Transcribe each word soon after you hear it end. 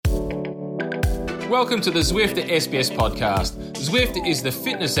Welcome to the Zwift SBS podcast. Zwift is the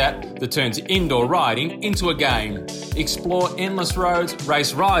fitness app that turns indoor riding into a game. Explore endless roads,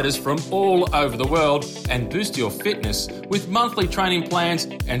 race riders from all over the world, and boost your fitness with monthly training plans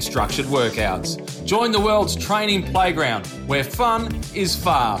and structured workouts. Join the world's training playground, where fun is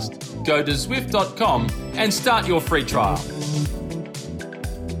fast. Go to Zwift.com and start your free trial.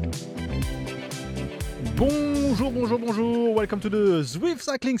 Bonjour. Welcome to the Zwift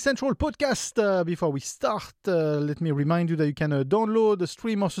Cycling Central podcast. Before we start, let me remind you that you can download,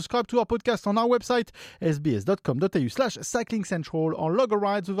 stream or subscribe to our podcast on our website, sbs.com.au/cycling central, or log a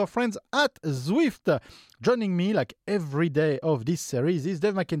ride with our friends at Zwift. Joining me like every day of this series is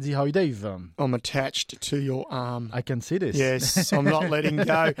Dave McKenzie. How are you, Dave? I'm attached to your arm. I can see this. Yes, I'm not letting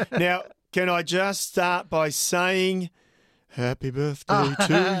go. Now, can I just start by saying... Happy birthday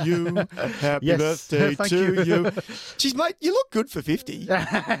to you. Happy birthday to you. Jeez, mate, you look good for 50.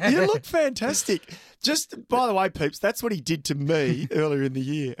 You look fantastic. Just, by the way, peeps, that's what he did to me earlier in the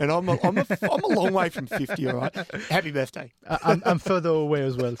year. And I'm a long way from 50, all right? Happy birthday. I'm further away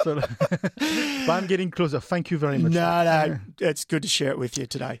as well. So, but I'm getting closer. Thank you very much. No, it's good to share it with you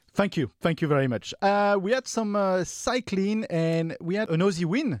today. Thank you very much. We had some cycling and we had an Aussie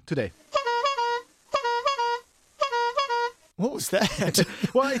win today. What was that?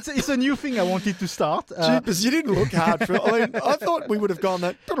 Well, it's a new thing I wanted to start. Jeepers, you didn't look hard for it. I mean, I thought we would have gone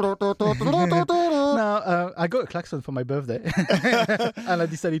that. No, I got a klaxon for my birthday, and I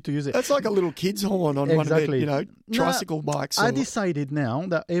decided to use it. That's like a little kid's horn on one of their, tricycle bikes. I decided now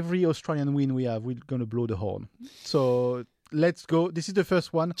that every Australian win we have, we're going to blow the horn. So let's go. This is the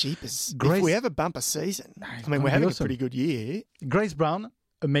first one. Jeepers. If we have a bumper season, I mean, we're having a pretty good year. Grace Brown,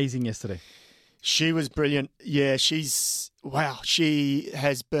 amazing yesterday. She was brilliant. Yeah, she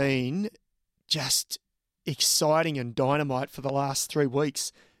has been just exciting and dynamite for the last 3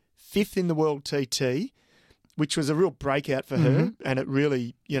 weeks. 5th in the world TT, which was a real breakout for her, and it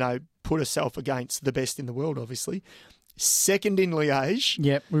really, put herself against the best in the world, obviously. 2nd in Liège.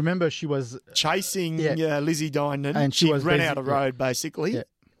 Yeah, remember she was chasing Lizzie Dinan, and she ran out of road basically,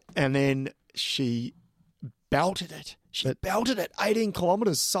 and then she belted it. She belted it 18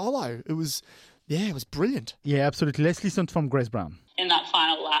 kilometres solo. It was brilliant. Yeah, absolutely. Let's listen from Grace Brown. In that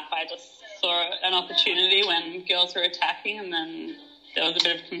final lap, I just saw an opportunity when girls were attacking, and then there was a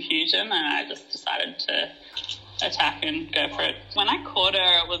bit of confusion, and I just decided to attack and go for it. When I caught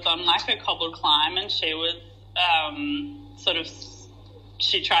her, it was on like a cobbled climb, and she was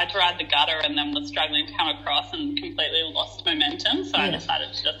she tried to ride the gutter and then was struggling to come across and completely lost momentum, so I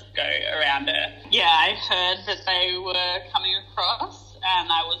decided to just go around her. Yeah, I heard that they were coming across,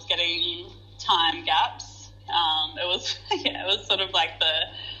 and I was getting time gaps. It was sort of like the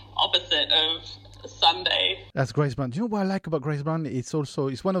opposite of Sunday. That's Grace Brown. Do you know what I like about Grace Brown? It's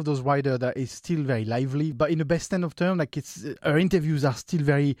one of those riders that is still very lively, but in the best end of term, her interviews are still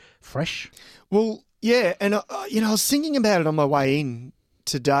very fresh. Well, yeah, and I was thinking about it on my way in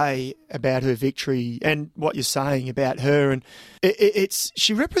today about her victory and what you're saying about her, and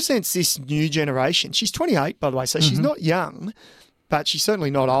she represents this new generation. She's 28, by the way, so she's not young. But she's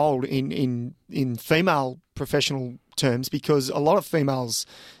certainly not old in female professional terms, because a lot of females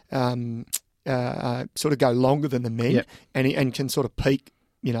sort of go longer than the men and can sort of peak,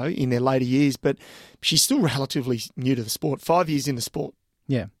 in their later years. But she's still relatively new to the sport. 5 years in the sport.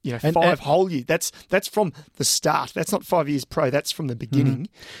 Yeah. 5 whole years. That's from the start. That's not 5 years pro. That's from the beginning.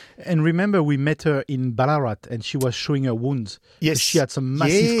 And remember, we met her in Ballarat and she was showing her wounds. Yes. She had some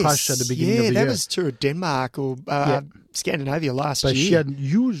massive crash at the beginning of the year. Yeah, that was Tour of Denmark or Scandinavia last year. But she had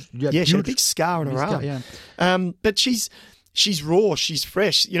huge... she had a big scar on her arm. But she's raw. She's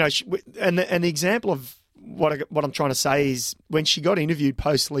fresh. And the example of what I'm trying to say is when she got interviewed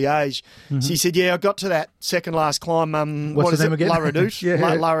post Liège, she said, I got to that second last climb. What's the name again? La Redoute.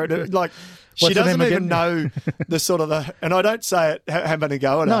 La Redoute. Like, she doesn't even know the sort of and I don't say it having a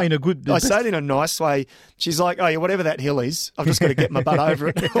go at her. No, in a good... I say it in a nice way. She's like, whatever that hill is, I've just got to get my butt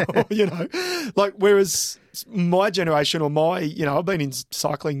over it. Like, whereas my generation or I've been in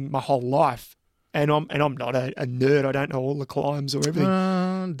cycling my whole life. And I'm not a nerd. I don't know all the climbs or everything.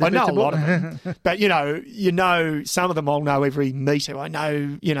 I know a lot of them. But, some of them I'll know every metre. I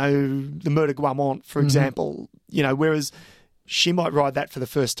know, the Mur de Guamont, for example, whereas she might ride that for the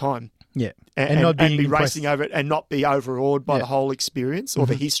first time. Yeah. And be racing over it and not be overawed by the whole experience or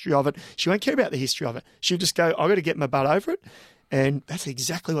the history of it. She won't care about the history of it. She'll just go, I've got to get my butt over it. And that's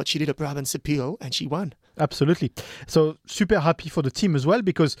exactly what she did at Brabant Sapil, and she won. Absolutely. So super happy for the team as well,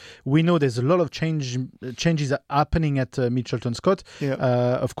 because we know there's a lot of changes happening at Mitchelton Scott. Yeah.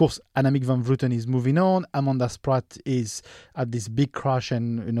 Of course, Annemiek van Vleuten is moving on. Amanda Spratt is at this big crash,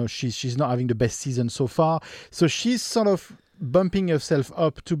 and she's not having the best season so far. So she's sort of bumping herself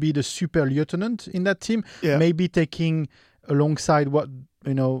up to be the super lieutenant in that team. Yeah. Maybe taking alongside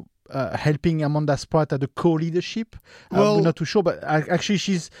helping Amanda Spratt at the co-leadership. We're not too sure, but actually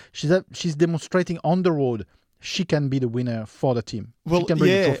she's demonstrating on the road she can be the winner for the team. Well, she can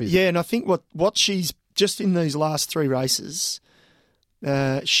bring the trophies. Yeah, and I think what she's just in these last 3 races,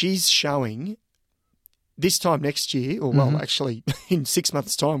 she's showing this time next year, or actually in 6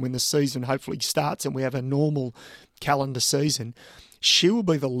 months' time when the season hopefully starts and we have a normal calendar season, she will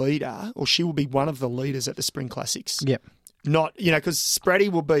be the leader, or she will be one of the leaders at the Spring Classics. Yeah. Not, because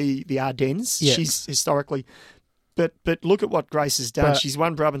Spratty will be the Ardennes. Yeah. She's historically, but look at what Grace has done. But she's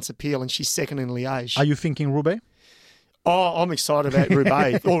won Brabant's Appeal and she's second in Liège. Are you thinking Roubaix? Oh, I'm excited about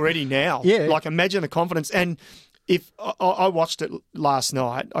Roubaix already now. Yeah. Like, imagine the confidence. And if I watched it last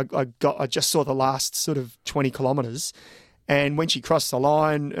night, I just saw the last sort of 20 kilometres, and when she crossed the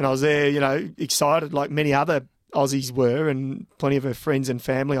line, and I was there, excited like many other Aussies were, and plenty of her friends and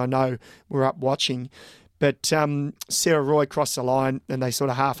family I know were up watching. But Sarah Roy crossed the line and they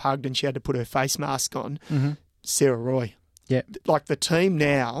sort of half hugged and she had to put her face mask on. Mm-hmm. Sarah Roy. Yeah. Like the team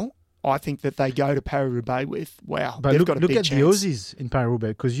now, I think that they go to Paris-Roubaix with, wow, But they've got a look big at chance. the Aussies in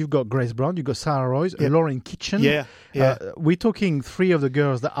Paris-Roubaix, because you've got Grace Brown, you've got Sarah Royce, Lauren Kitchen. Yeah. We're talking 3 of the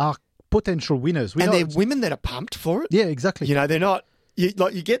girls that are potential winners. They're women that are pumped for it. Yeah, exactly. They're not,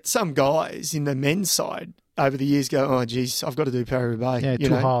 you get some guys in the men's side over the years go, oh, geez, I've got to do Paris-Roubaix. Yeah,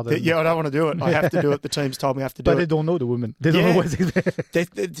 too hard. I don't want to do it. I have to do it. The team's told me I have to do But it. they don't know the women. They don't know what's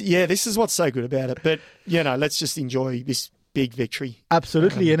there. This is what's so good about it. But, let's just enjoy this big victory.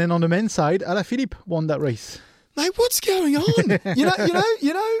 Absolutely. And then on the men's side, Alaphilippe won that race. Mate, what's going on?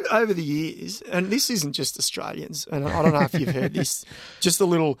 Over the years, and this isn't just Australians, and I don't know if you've heard this, just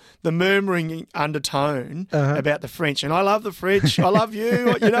the murmuring undertone about the French. And I love the French. I love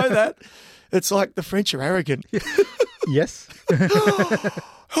you. You know that. It's like the French are arrogant. Yes.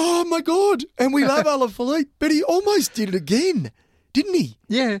 Oh, my God. And we love Alaphilippe, but he almost did it again, didn't he?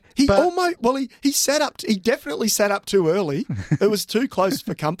 Yeah. He sat up. He definitely sat up too early. It was too close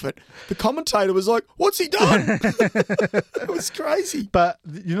for comfort. The commentator was like, "What's he done?" It was crazy. But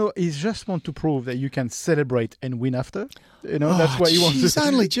he just wants to prove that you can celebrate and win after. That's what he wants to He's do.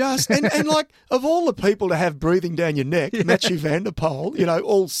 only just and like of all the people to have breathing down your neck, Mathieu van der Poel,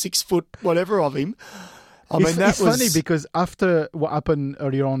 all 6 foot whatever of him. It's funny because after what happened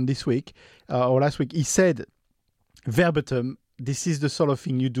earlier on this week or last week, he said verbatim, "This is the sort of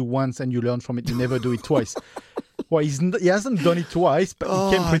thing you do once and you learn from it. You never do it twice." Well, he hasn't done it twice, but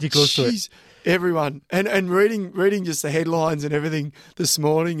he came pretty close to it. Everyone and reading just the headlines and everything this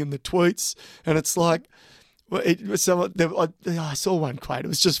morning and the tweets, and it's like, well, I saw one quote. It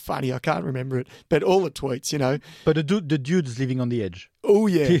was just funny. I can't remember it, but all the tweets, But the dude's living on the edge. Oh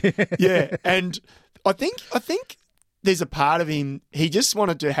yeah, yeah. And I think there's a part of him. He just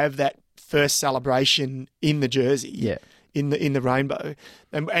wanted to have that first celebration in the jersey. Yeah. In the rainbow,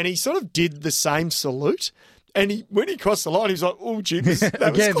 and he sort of did the same salute. And when he crossed the line, he was like, "Oh, gee,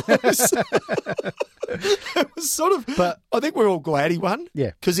 that was close." It was sort of. But I think we're all glad he won.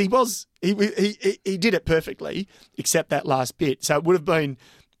 Yeah, because he did it perfectly, except that last bit. So it would have been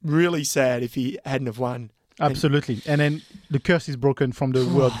really sad if he hadn't have won. Absolutely, and then the curse is broken from the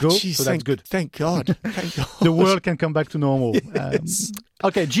world go, so that's good. Thank God. Thank God. The world can come back to normal. Yes.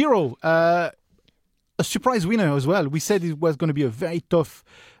 Okay, Giro. A surprise winner as well. We said it was going to be a very tough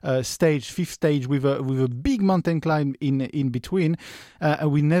stage, 5th stage with a big mountain climb in between.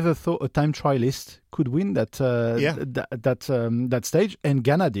 And we never thought a time trialist could win that stage, and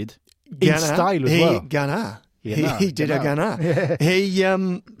Ghana did in style as well. Ghana. He did a Ghana.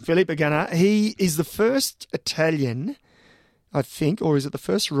 Yeah. Philippe Ghana. He is the first Italian, I think, or is it the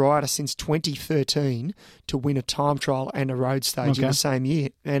first rider since 2013 to win a time trial and a road stage in the same year?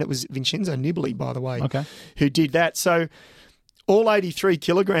 And it was Vincenzo Nibali, by the way, who did that. So all 83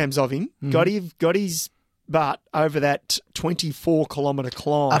 kilograms of him got his butt over that 24-kilometre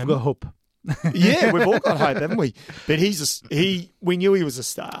climb. I've got hope. Yeah, we've all got hope, haven't we? But we knew he was a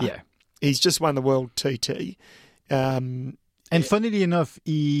star. Yeah. He's just won the World TT. And funnily enough,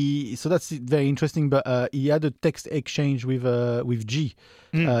 so that's very interesting. But he had a text exchange with G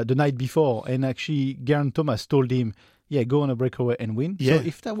the night before, and actually, Geraint Thomas told him, "Yeah, go on a breakaway and win." Yeah. So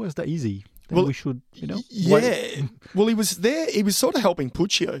if that was that easy, then we should, Yeah. Well, he was there. He was sort of helping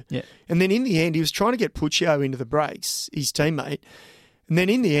Puccio. Yeah. And then in the end, he was trying to get Puccio into the breaks, his teammate. And then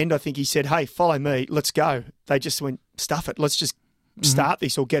in the end, I think he said, hey, follow me, let's go. They just went, stuff it, let's just start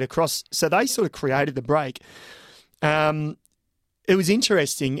this or get across. So they sort of created the break. It was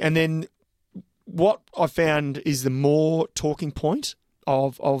interesting. And then what I found is the more talking point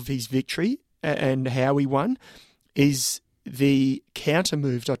of his victory and how he won is the counter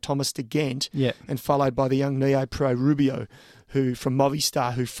move by Thomas De Gent and followed by the young neo-pro Rubio, who from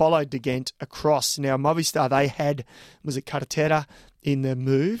Movistar, who followed De Gent across. Now, Movistar, they had, was it Carretera in the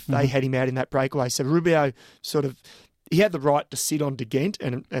move? They had him out in that breakaway. So Rubio he had the right to sit on De Gent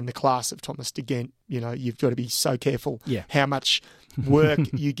and the class of Thomas De Gent. You know, you've got to be so careful how much work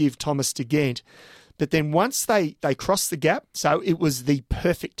you give Thomas De Gent. But then once they crossed the gap, so it was the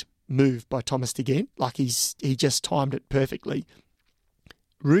perfect move by Thomas De Gent. Like he just timed it perfectly.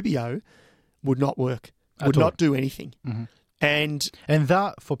 Rubio would not work, would not do anything. Mm-hmm. And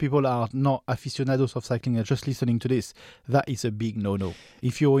that, for people that are not aficionados of cycling and just listening to this, that is a big no-no.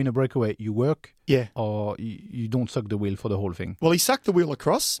 If you're in a breakaway, you work or you don't suck the wheel for the whole thing. Well, he sucked the wheel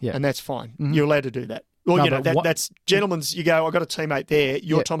across and that's fine. Mm-hmm. You're allowed to do that. Well, no, that's gentlemen's. You go, I've got a teammate there.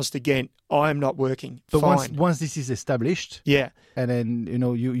 You're Thomas De Gent. I am not working. But fine. once this is established, and then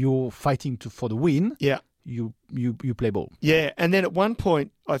you're fighting for the win. You play ball. Yeah, and then at one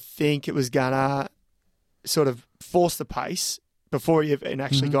point, I think it was Ghana sort of forced the pace before he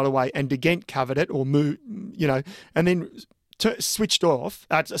actually got away, and De Gent covered it or moved, and then switched off.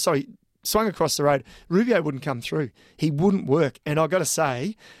 Swung across the road. Rubio wouldn't come through. He wouldn't work, and I got to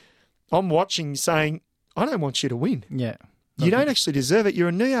say, I'm watching, saying, I don't want you to win. Yeah. You don't actually deserve it. You're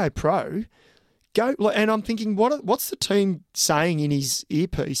a neo-pro. Go, and I'm thinking, what's the team saying in his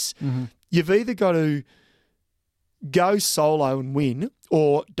earpiece? Mm-hmm. You've either got to go solo and win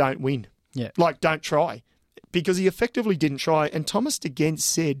or don't win. Yeah. Like, don't try. Because he effectively didn't try. And Thomas De Gent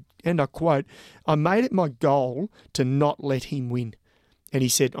said, and I quote, I made it my goal to not let him win. And he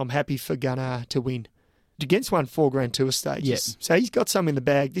said, I'm happy for Gunnar to win. De Gent's won 4 Grand Tour stages. Yep. So he's got some in the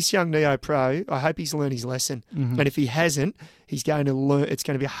bag. This young neo-pro, I hope he's learned his lesson. Mm-hmm. And if he hasn't, he's going to learn. It's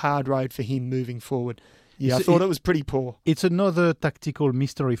going to be a hard road for him moving forward. Yeah, I thought it was pretty poor. It's another tactical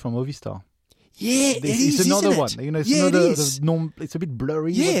mystery from Movistar. Yeah, it's another one. It's a bit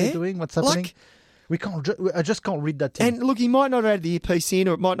blurry what they're doing, what's happening. I just can't read that team. And look, he might not have had the earpiece in,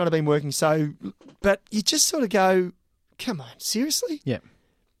 or it might not have been working. But you just sort of go, come on, seriously? Yeah.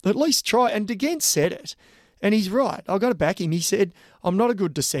 At least try. And De Gent said it. And he's right. I've got to back him. He said, I'm not a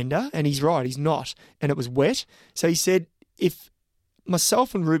good descender. And he's right. He's not. And it was wet. So he said, if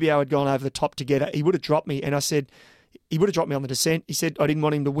myself and Rubio had gone over the top together, he would have dropped me. And I said, he would have dropped me on the descent. He said, I didn't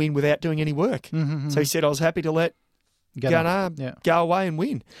want him to win without doing any work. Mm-hmm. So he said, I was happy to let Gunnar go away and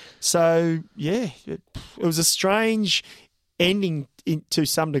win. So, it was a strange ending to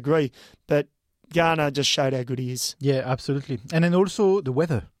some degree. But Ghana just showed how good he is. Yeah, absolutely. And then also the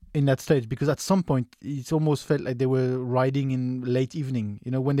weather in that stage, because at some point it almost felt like they were riding in late evening,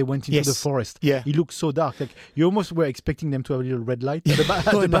 when they went into the forest. Yeah. It looked so dark. Like you almost were expecting them to have a little red light at the back.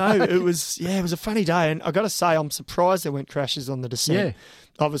 No, it was a funny day. And I got to say, I'm surprised there weren't crashes on the descent. Yeah.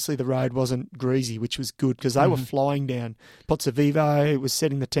 Obviously, the road wasn't greasy, which was good because they were flying down. Pozzovivo was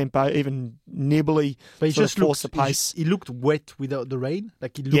setting the tempo, even Nibali forced the pace. It looked wet without the rain.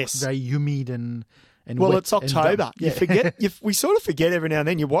 Like it looked very humid and well, wet. It's October. You forget. We sort of forget every now and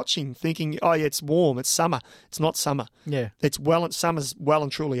then. You're watching, thinking, "Oh, yeah, it's warm. It's summer." It's not summer. Yeah, summer's well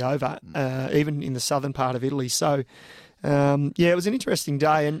and truly over, even in the southern part of Italy. So, it was an interesting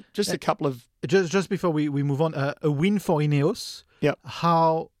day, and just a couple of just before we move on, a win for Ineos. Yeah,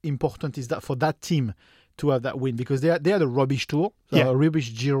 how important is that for that team to have that win? Because they had a rubbish tour, a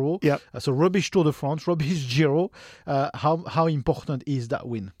rubbish Giro. Yeah. So rubbish Tour de France, rubbish Giro. How important is that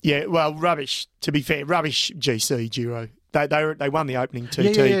win? Yeah, well, rubbish. To be fair, rubbish GC Giro. They won the opening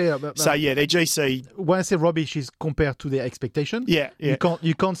TT. Yeah. So their GC. When I say rubbish, is compared to their expectation. Yeah. You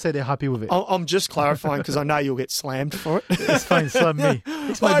can't say they're happy with it. I'm just clarifying because I know you'll get slammed for it. It's fine, slam me.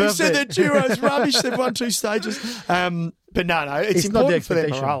 It's my birthday. You said that Giro's rubbish. They've won 2 stages. But no, it's important for their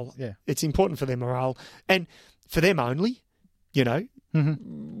morale. Yeah. It's important for their morale and for them only.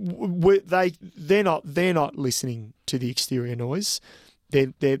 Mm-hmm. They're not listening to the exterior noise.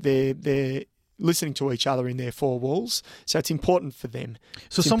 They're listening to each other in their 4 walls. So it's important for them.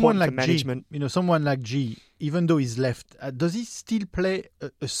 So it's someone like management. G, someone like G, even though he's left, does he still play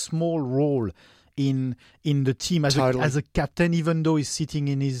a small role in the team as a captain, even though he's sitting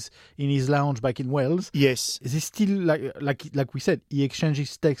in his lounge back in Wales? Yes. Is he still like we said, he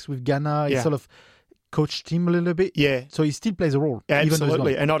exchanges texts with Ghana, he sort of coached him a little bit. Yeah. So he still plays a role. Absolutely. Even though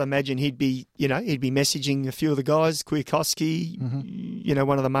he's not. And I'd imagine he'd be messaging a few of the guys, Kwiatkowski,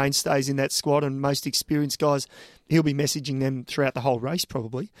 one of the mainstays in that squad and most experienced guys. He'll be messaging them throughout the whole race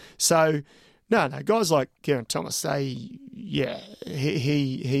probably. So, no, guys like Geraint Thomas, he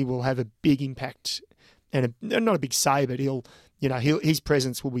will have a big impact and not a big say, but his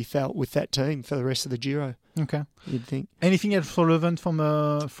presence will be felt with that team for the rest of the Giro. Okay. You'd think. Anything else relevant from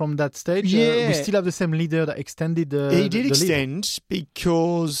that stage? Yeah. We still have the same leader that extended He did the extend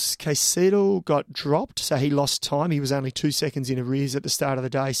because Caicedo got dropped, so he lost time. He was only 2 seconds in arrears at the start of the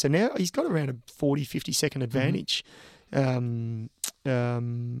day. So now he's got around a 40, 50-second advantage. Almeida,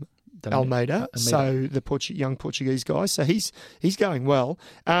 so the young Portuguese guy. So he's going well.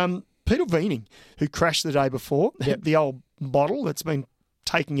 Peter Weening, who crashed the day before, the old bottle that's been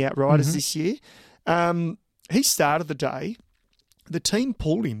taking out riders this year, he started the day. The team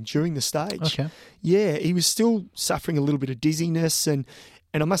pulled him during the stage. Okay. Yeah, he was still suffering a little bit of dizziness, and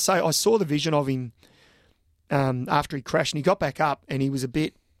I must say I saw the vision of him after he crashed, and he got back up, and he was a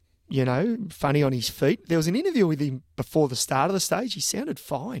bit, funny on his feet. There was an interview with him before the start of the stage. He sounded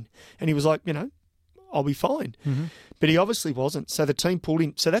fine, and he was like, I'll be fine. Mm-hmm. But he obviously wasn't. So the team pulled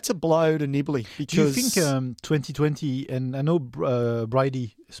him. So that's a blow to Nibali. Because... Do you think 2020, and I know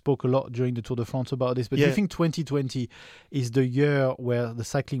Bridie spoke a lot during the Tour de France about this, but do you think 2020 is the year where the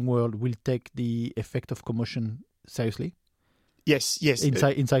cycling world will take the effect of commotion seriously? Yes.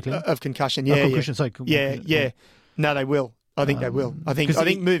 In cycling? Of concussion, yeah. Concussion, sorry. Yeah. No, they will. I think they will. I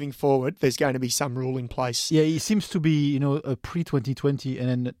think moving forward, there's going to be some rule in place. Yeah, it seems to be, a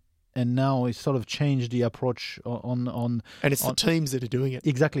pre-2020 and now it's sort of changed the approach on and it's the teams that are doing it.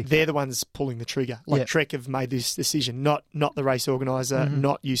 Exactly. They're the ones pulling the trigger. Trek have made this decision, not the race organizer,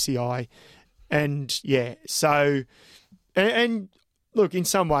 not UCI. And so and look, in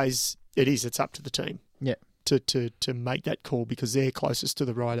some ways it's up to the team. Yeah. To make that call because they're closest to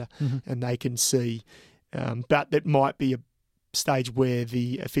the rider and they can see but that might be a stage where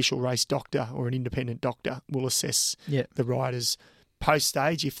the official race doctor or an independent doctor will assess the riders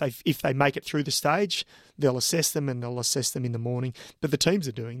post-stage. If they make it through the stage, they'll assess them and they'll assess them in the morning. But the teams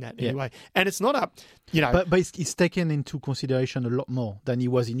are doing that anyway. And it's not up, But it's taken into consideration a lot more than it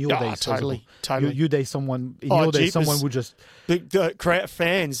was in your days. Totally. Your days, someone would just... The crowd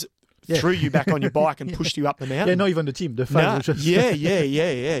fans... threw you back on your bike and pushed you up the mountain. Yeah, not even the team. The fans were just...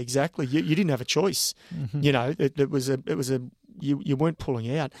 Yeah, exactly. You didn't have a choice. You weren't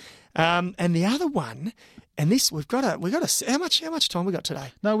pulling out. And the other one, and this we've got to. How much time we got today?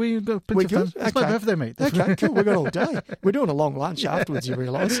 No, we've got plenty of time. It's my birthday, mate. Okay, cool. We've got all day. We're doing a long lunch afterwards. You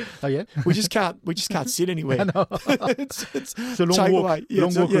realise? Oh yeah. We just can't sit anywhere. It's a long walk.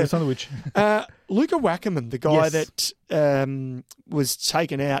 Long walk with a sandwich. Luca Wackerman, the guy that was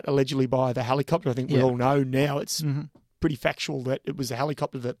taken out allegedly by the helicopter. I think we all know now. It's pretty factual that it was the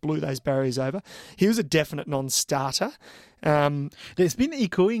helicopter that blew those barriers over. He was a definite non-starter. There's been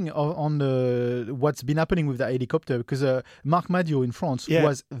echoing on what's been happening with the helicopter because Marc Madiot in France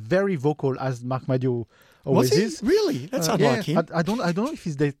was very vocal, as Marc Madiot always is. Really? That's unlike him. I don't know if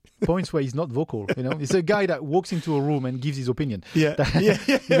he's the points where he's not vocal. He's a guy that walks into a room and gives his opinion. Yeah. You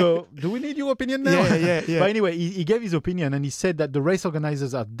go, do we need your opinion now? Yeah. But anyway, he gave his opinion and he said that the race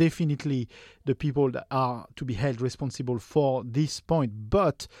organizers are definitely the people that are to be held responsible for this point.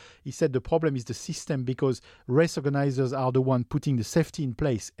 But he said the problem is the system because race organizers are the one putting the safety in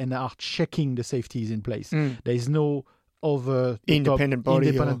place and are checking the safety is in place. There is no independent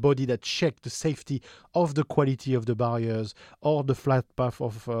body that check the safety of the quality of the barriers or the flat path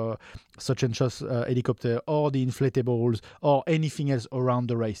of such and such helicopter or the inflatables or anything else around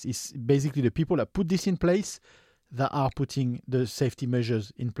the race. It's basically the people that put this in place that are putting the safety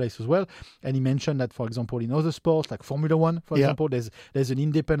measures in place as well. And he mentioned that, for example, in other sports like Formula One, for example, there's an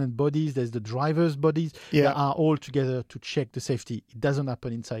independent bodies, there's the drivers' bodies that are all together to check the safety. It doesn't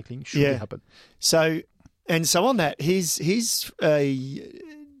happen in cycling. Should it happen? So on that, here's a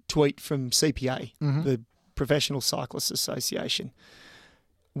tweet from CPA, the Professional Cyclists Association.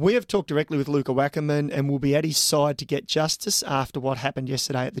 We have talked directly with Luca Wackerman and will be at his side to get justice after what happened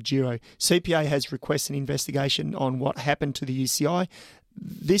yesterday at the Giro. CPA has requested an investigation on what happened to the UCI.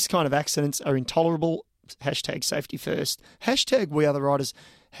 This kind of accidents are intolerable. #safety first. #we are the riders.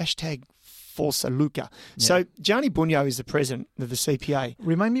 Forza Luca. So Gianni Bugno is the president of the CPA.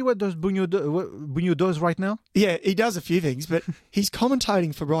 Remind me what Bugno does right now? Yeah, he does a few things, but he's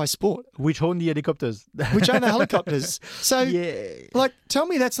commentating for Rai Sport. Which own the helicopters. So, tell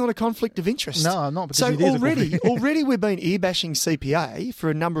me that's not a conflict of interest. No, not because so it is already we've been ear-bashing CPA for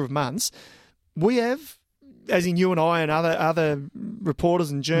a number of months. We have as in you and I and other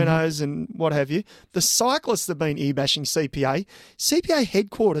reporters and journos and what have you, the cyclists have been ear-bashing CPA. CPA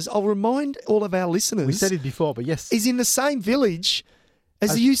headquarters, I'll remind all of our listeners. We said it before, but yes. Is in the same village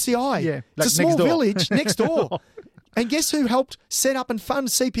as the UCI. Yeah, it's a like small next door. village next door. And guess who helped set up and fund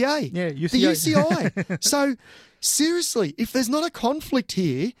CPA? Yeah, The UCI. UCI. So, seriously, if there's not a conflict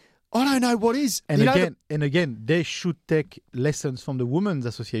here, I don't know what is. And You know, again, they should take lessons from the Women's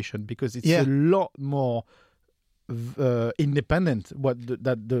Association because it's Yeah. a lot more independent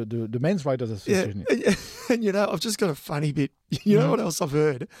the Men's Riders Association is. And you know, I've just got a funny bit. You know what else I've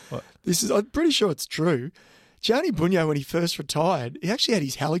heard? What? I'm pretty sure it's true. Gianni Bugno, when he first retired, he actually had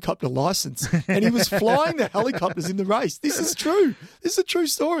his helicopter license and he was flying the helicopters in the race. This is true. This is a true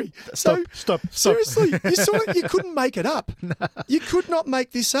story. Stop. Seriously, you couldn't make it up. You could not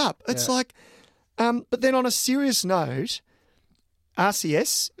make this up. It's like, but then on a serious note,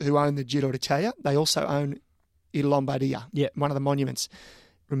 RCS, who own the Giro d'Italia, they also own Il Lombardia, Yeah. one of the monuments.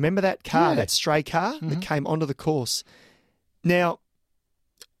 Remember that car, Yeah. that stray car that came onto the course? Now,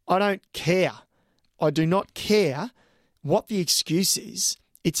 I don't care. I do not care what the excuse is.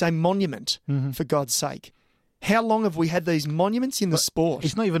 It's a monument, for God's sake. How long have we had these monuments in the sport?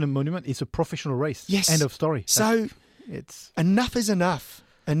 It's not even a monument, it's a professional race. Yes. End of story. So It's enough is enough.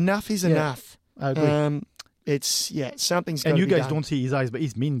 Enough is enough. I agree. Something's got and to you be guys done. don't see his eyes, but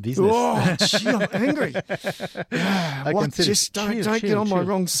he's mean business. Oh, gee, I'm angry. I What? can see Just this. don't get on my chill.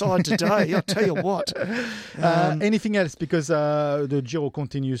 wrong side today. I'll tell you what. Anything else? Because the Giro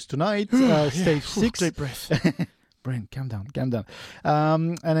continues tonight, stage 6. Deep breath. Brian, calm down.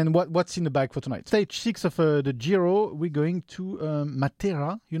 And then what's in the bag for tonight? Stage 6 of the Giro, we're going to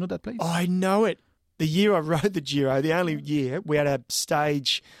Matera. You know that place? I know it. The year I rode the Giro, the only year we had a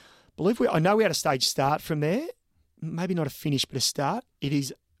stage. I know we had a stage start from there. Maybe not a finish, but a start. It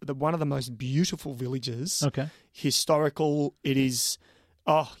is one of the most beautiful villages. Okay. Historical. It is.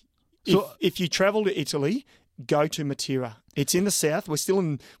 So- If you travel to Italy, go to Matera. It's in the south. We're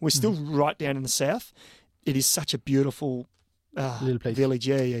still right down in the south. It is such a beautiful Little place. village.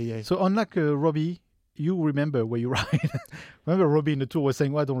 Yeah. So unlike Robbie, you remember where you ride. Remember Robbie in the tour was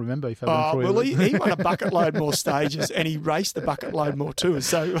saying, well, I don't remember if I went through Well, it. he won a bucket load more stages and he raced the bucket load more too.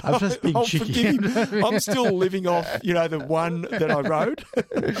 So I'm just being I'll cheeky. forgive him. I'm still living off, the one that I rode.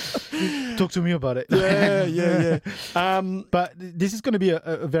 Talk to me about it. Yeah. But this is going to be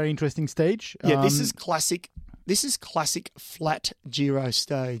a very interesting stage. This is classic. This is classic flat Giro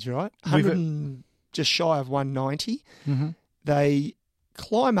stage, right? Just shy of 190. They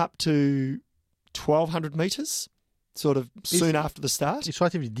climb up to 1,200 metres, sort of soon after the start. It's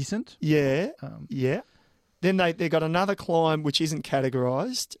relatively decent. Yeah. Then they got another climb which isn't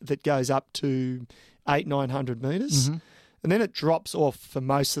categorised that goes up to 900 metres, and then it drops off for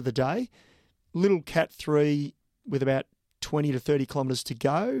most of the day. Little Cat 3 with about 20 to 30 kilometres to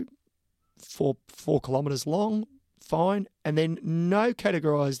go, 4 kilometres long, fine, and then no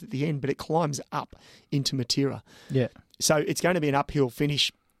categorised at the end, but it climbs up into Matera. Yeah. So it's going to be an uphill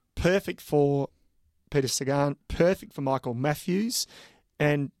finish, perfect for Peter Sagan, perfect for Michael Matthews,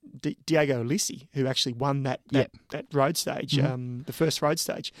 and Diego Ulissi, who actually won that road stage, the first road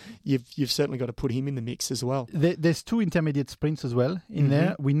stage. You've certainly got to put him in the mix as well. There's 2 intermediate sprints as well in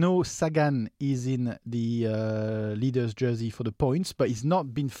there. We know Sagan is in the leader's jersey for the points, but he's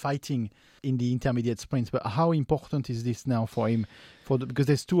not been fighting in the intermediate sprints. But how important is this now for him? Because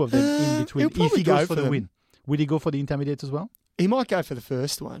there's 2 of them in between. He'll If he probably goes go for for the them. win, will he go for the intermediate as well? He might go for the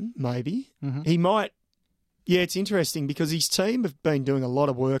first one, maybe. He might. Yeah, it's interesting because his team have been doing a lot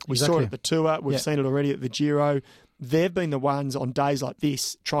of work. We saw it at the Tour. We've seen it already at the Giro. They've been the ones on days like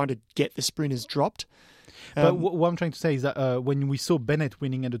this trying to get the sprinters dropped. But what I'm trying to say is that when we saw Bennett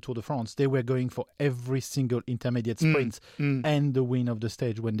winning at the Tour de France, they were going for every single intermediate sprint and the win of the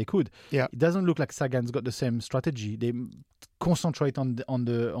stage when they could. Yeah. It doesn't look like Sagan's got the same strategy. They concentrate on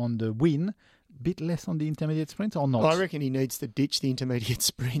the win, a bit less on the intermediate sprints, or not? I reckon he needs to ditch the intermediate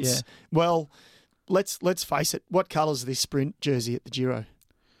sprints. Yeah. Well, let's face it. What colour's this sprint jersey at the Giro?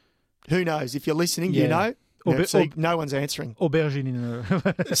 Who knows? If you're listening, you know. No one's answering. Aubergine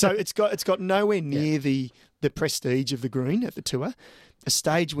in So it's got nowhere near the prestige of the green at the Tour. A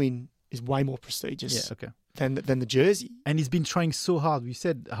stage win is way more prestigious than the jersey. And he's been trying so hard. We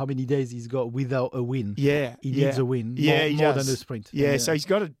said how many days he's got without a win. Yeah. He needs a win. He more does. than a sprint. Yeah, so he's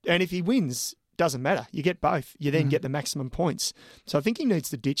got to, and if he wins, doesn't matter. You get both. You then get the maximum points. So I think he needs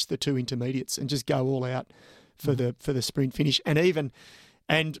to ditch the 2 intermediates and just go all out for the sprint finish. And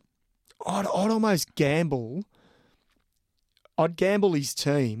I'd almost gamble. I'd gamble his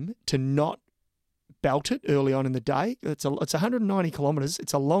team to not belt it early on in the day. It's 190 kilometres.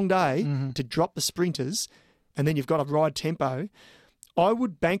 It's a long day to drop the sprinters and then you've got to ride tempo, I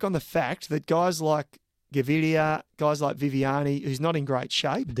would bank on the fact that guys like Gaviria, guys like Viviani, who's not in great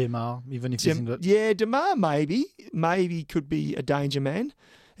shape. Demar, even if he's in good. Yeah, Demar maybe could be a danger man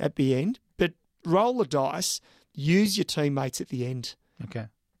at the end, but roll the dice, use your teammates at the end. Okay.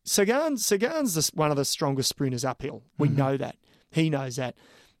 Sagan's one of the strongest sprinters uphill. We know that. He knows that.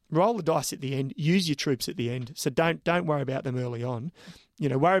 Roll the dice at the end, use your troops at the end. So don't worry about them early on.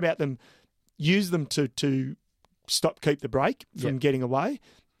 Worry about them, use them to keep the break from getting away.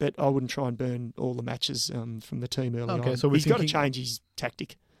 But I wouldn't try and burn all the matches from the team early on. So he's got to change his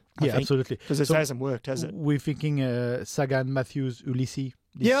tactic. I think, absolutely. Because it hasn't worked, has it? We're thinking Sagan, Matthews, Ulissi.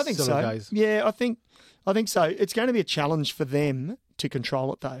 Yeah, I think so. Guys. Yeah, I think so. It's going to be a challenge for them to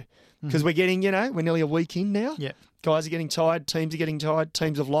control it though, because we're getting, we're nearly a week in now. Yeah, guys are getting tired. Teams are getting tired.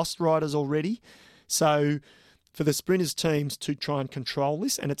 Teams have lost riders already. So for the sprinters teams to try and control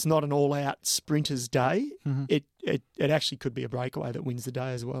this, and it's not an all-out sprinters day, it actually could be a breakaway that wins the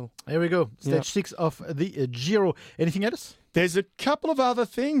day as well. Here we go. Stage 6 of the Giro. Anything else? There's a couple of other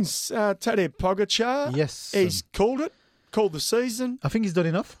things. Tadej Pogačar, yes, he's called the season. I think he's done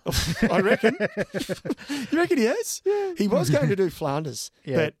enough. I reckon. You reckon he has? Yeah. He was going to do Flanders,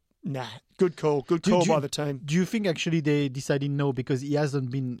 but nah, good call. Good call by the team. Do you think actually they decided no because he hasn't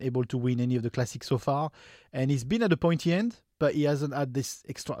been able to win any of the classics so far, and he's been at the pointy end, but he hasn't had this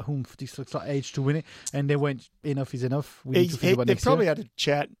extra oomph, this extra edge to win it, and they went, enough is enough. We need to think about next year. They've probably had a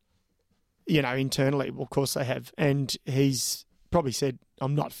chat, internally. Well, of course they have, and he's probably said,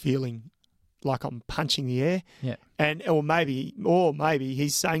 "I'm not feeling like I'm punching the air." Yeah. Or maybe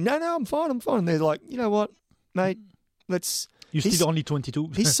he's saying, No, I'm fine. And they're like, you know what, mate, You're still only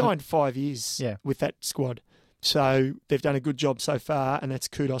 22. He's signed 5 years with that squad. So they've done a good job so far, and that's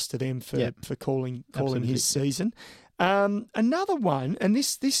kudos to them for calling his season. Another one, and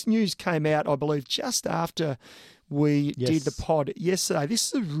this news came out, I believe, just after we did the pod yesterday.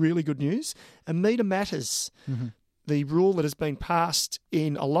 This is really good news. A metre matters. Mm-hmm. The rule that has been passed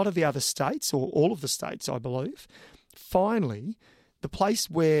in a lot of the other states, or all of the states, I believe, finally, the place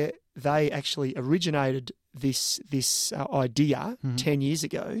where they actually originated this idea 10 years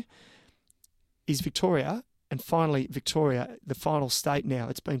ago is Victoria. And finally, Victoria, the final state now,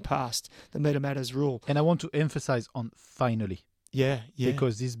 it's been passed, the metre matters rule. And I want to emphasize on finally. Yeah.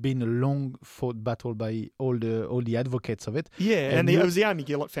 Because it's been a long fought battle by all the advocates of it. Yeah, and it was the Amy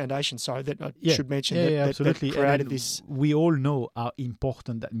Gillett Foundation, that I should mention. Absolutely. That created this. We all know how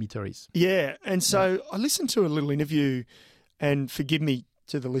important that meter is. Yeah, and so I listened to a little interview, and forgive me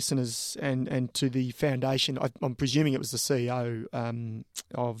to the listeners and to the foundation. I'm presuming it was the CEO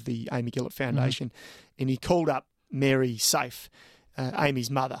of the Amy Gillett Foundation, and he called up Mary Safe, Amy's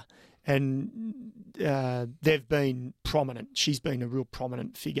mother. And they've been prominent. She's been a real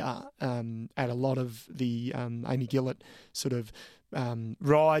prominent figure at a lot of the Amy Gillett sort of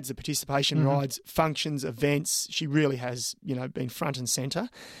rides, the participation rides, functions, events. She really has, been front and centre.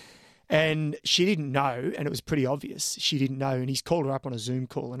 And she didn't know, and it was pretty obvious she didn't know. And he's called her up on a Zoom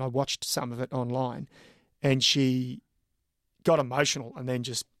call, and I watched some of it online, and she got emotional, and then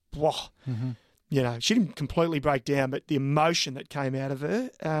just she didn't completely break down, but the emotion that came out of her,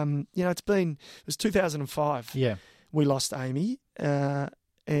 it was 2005. Yeah. We lost Amy.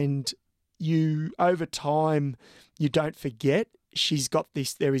 And over time, you don't forget she's got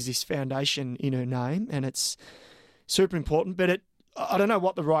there is this foundation in her name, and it's super important, but I don't know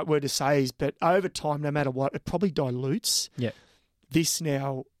what the right word to say is, but over time, no matter what, it probably dilutes. Yeah. This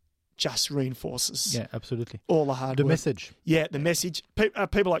now just reinforces. Yeah, absolutely. All the hard work. The message. Yeah, the message.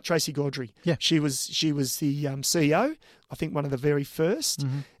 People like Tracy Gaudry. Yeah. She was the CEO, I think one of the very first.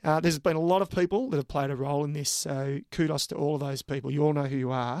 There's been a lot of people that have played a role in this, so kudos to all of those people. You all know who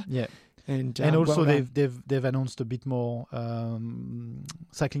you are. Yeah. And also they've announced a bit more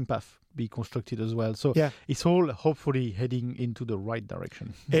cycling path be constructed as well. So it's all hopefully heading into the right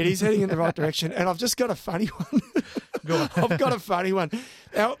direction. It is heading in the right direction. And I've just got a funny one. Go on. I've got a funny one.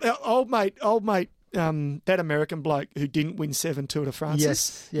 Our old mate, that American bloke who didn't win 7 Tour de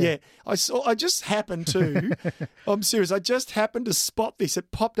France. Yeah. I just happened to, I'm serious, I just happened to spot this.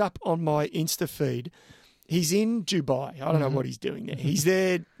 It popped up on my Insta feed. He's in Dubai. I don't know what he's doing there. He's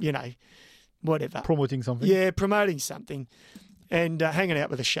there, whatever. Promoting something. Yeah, promoting something. And hanging out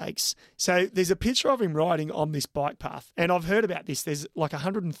with the sheikhs. So there's a picture of him riding on this bike path. And I've heard about this. There's like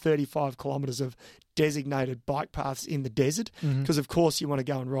 135 kilometres of designated bike paths in the desert. Because, of course, you want to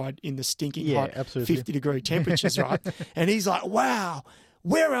go and ride in the stinking hot 50-degree temperatures, right? And he's like, wow,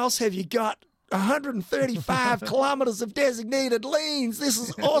 where else have you got 135 kilometres of designated lanes? This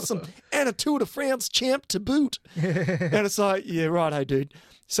is awesome. And a Tour de France champ to boot. And it's like, yeah, righto, dude.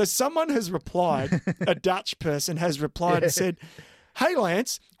 So someone has replied, a Dutch person has replied and said, hey,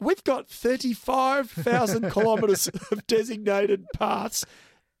 Lance, we've got 35,000 kilometres of designated paths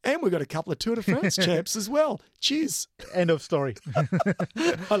and we've got a couple of Tour de France champs as well. Cheers. End of story.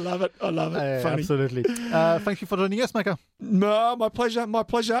 I love it. Funny. Absolutely. Thank you for joining us, Micah. No, my pleasure.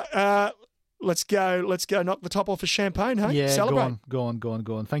 Let's go knock the top off of champagne, hey? Yeah, Celebrate. Go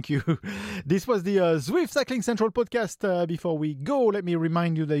on. Thank you. This was the Zwift Cycling Central podcast. Before we go, let me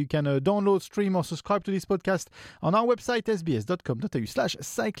remind you that you can download, stream or subscribe to this podcast on our website,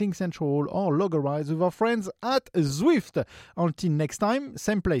 sbs.com.au/cycling central, or log a ride with our friends at Zwift. Until next time,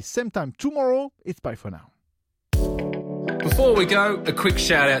 same place, same time tomorrow. It's bye for now. Before we go, a quick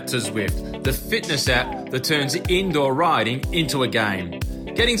shout out to Zwift, the fitness app that turns indoor riding into a game.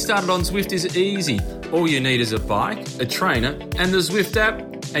 Getting started on Zwift is easy. All you need is a bike, a trainer, and the Zwift app,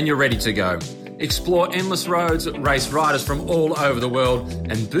 and you're ready to go. Explore endless roads, race riders from all over the world,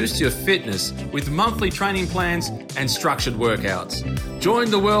 and boost your fitness with monthly training plans and structured workouts. Join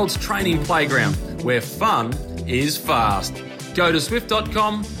the world's training playground, where fun is fast. Go to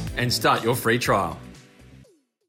Zwift.com and start your free trial.